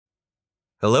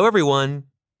Hello everyone!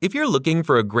 If you're looking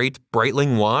for a great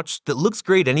Breitling watch that looks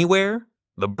great anywhere,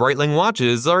 the Breitling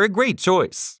watches are a great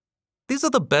choice. These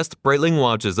are the best Breitling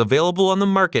watches available on the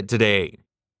market today.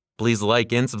 Please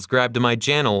like and subscribe to my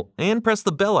channel and press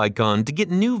the bell icon to get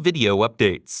new video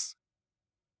updates.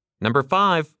 Number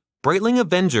 5. Breitling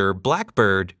Avenger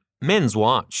BlackBird Men's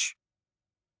Watch.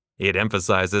 It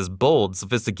emphasizes bold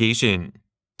sophistication.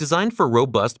 Designed for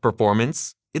robust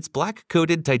performance, its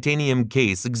black-coated titanium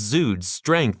case exudes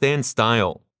strength and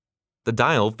style. The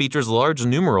dial features large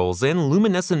numerals and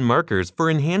luminescent markers for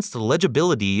enhanced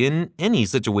legibility in any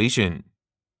situation.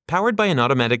 Powered by an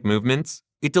automatic movement,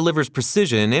 it delivers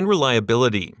precision and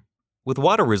reliability. With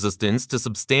water resistance to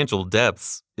substantial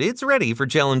depths, it's ready for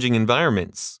challenging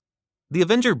environments. The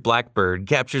Avenger BlackBird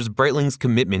captures Breitling's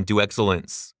commitment to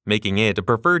excellence, making it a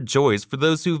preferred choice for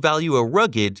those who value a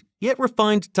rugged, yet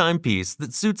refined timepiece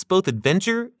that suits both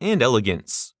adventure and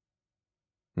elegance.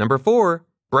 Number 4.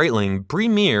 Breitling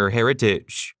Premier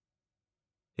Heritage.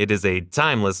 It is a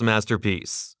timeless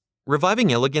masterpiece.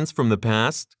 Reviving elegance from the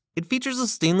past, it features a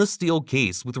stainless steel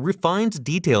case with refined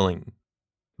detailing.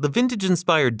 The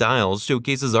vintage-inspired dial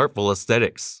showcases artful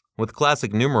aesthetics, with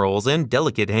classic numerals and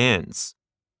delicate hands.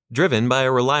 Driven by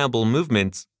a reliable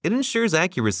movement, it ensures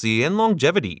accuracy and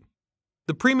longevity.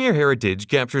 The Premier Heritage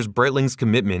captures Breitling's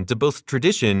commitment to both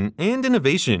tradition and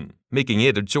innovation, making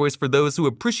it a choice for those who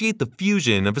appreciate the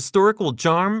fusion of historical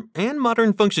charm and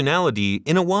modern functionality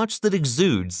in a watch that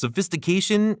exudes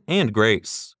sophistication and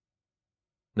grace.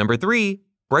 Number 3.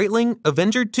 Breitling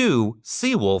Avenger 2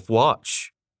 Seawolf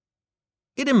Watch.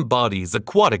 It embodies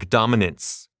aquatic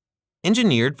dominance.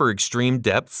 Engineered for extreme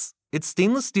depths, its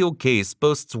stainless steel case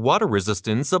boasts water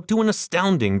resistance up to an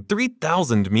astounding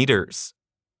 3,000 meters.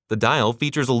 The dial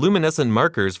features luminescent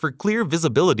markers for clear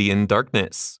visibility in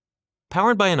darkness.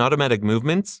 Powered by an automatic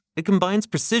movement, it combines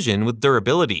precision with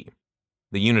durability.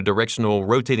 The unidirectional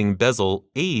rotating bezel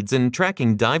aids in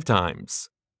tracking dive times.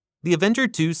 The Avenger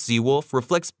 2 Seawolf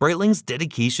reflects Breitling's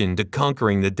dedication to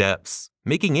conquering the depths,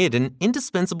 making it an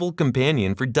indispensable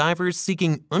companion for divers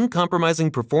seeking uncompromising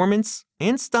performance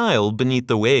and style beneath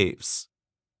the waves.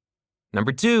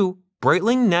 Number 2.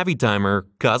 Breitling Navitimer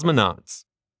Cosmonaut.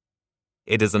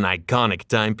 It is an iconic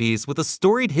timepiece with a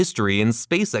storied history in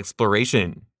space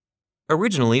exploration.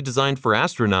 Originally designed for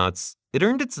astronauts, it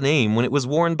earned its name when it was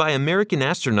worn by American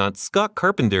astronaut Scott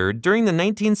Carpenter during the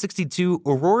 1962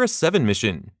 Aurora 7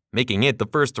 mission, making it the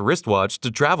first wristwatch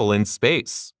to travel in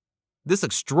space. This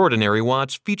extraordinary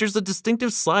watch features a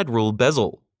distinctive slide rule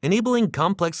bezel, enabling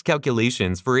complex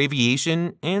calculations for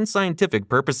aviation and scientific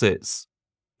purposes.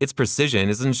 Its precision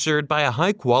is ensured by a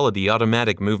high-quality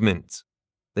automatic movement.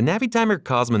 The Navitimer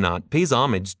Cosmonaut pays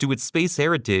homage to its space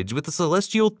heritage with a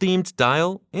celestial-themed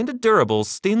dial and a durable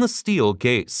stainless steel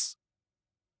case.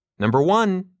 Number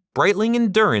 1. Breitling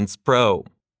Endurance Pro.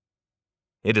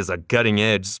 It is a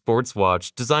cutting-edge sports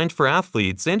watch designed for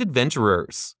athletes and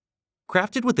adventurers.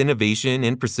 Crafted with innovation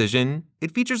and precision,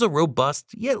 it features a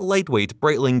robust yet lightweight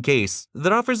Breitling case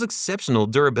that offers exceptional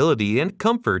durability and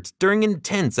comfort during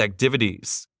intense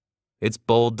activities. Its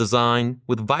bold design,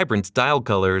 with vibrant dial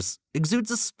colors,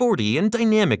 exudes a sporty and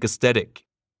dynamic aesthetic.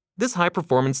 This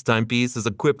high-performance timepiece is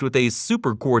equipped with a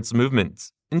super quartz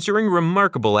movement, ensuring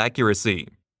remarkable accuracy.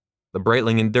 The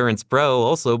Breitling Endurance Pro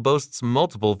also boasts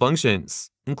multiple functions,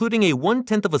 including a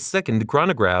 1/10 of a second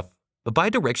chronograph, a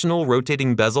bidirectional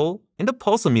rotating bezel, and a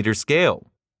pulsometer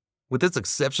scale. With its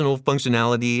exceptional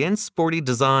functionality and sporty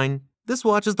design, this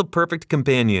watch is the perfect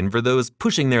companion for those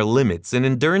pushing their limits in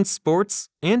endurance sports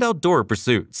and outdoor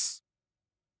pursuits.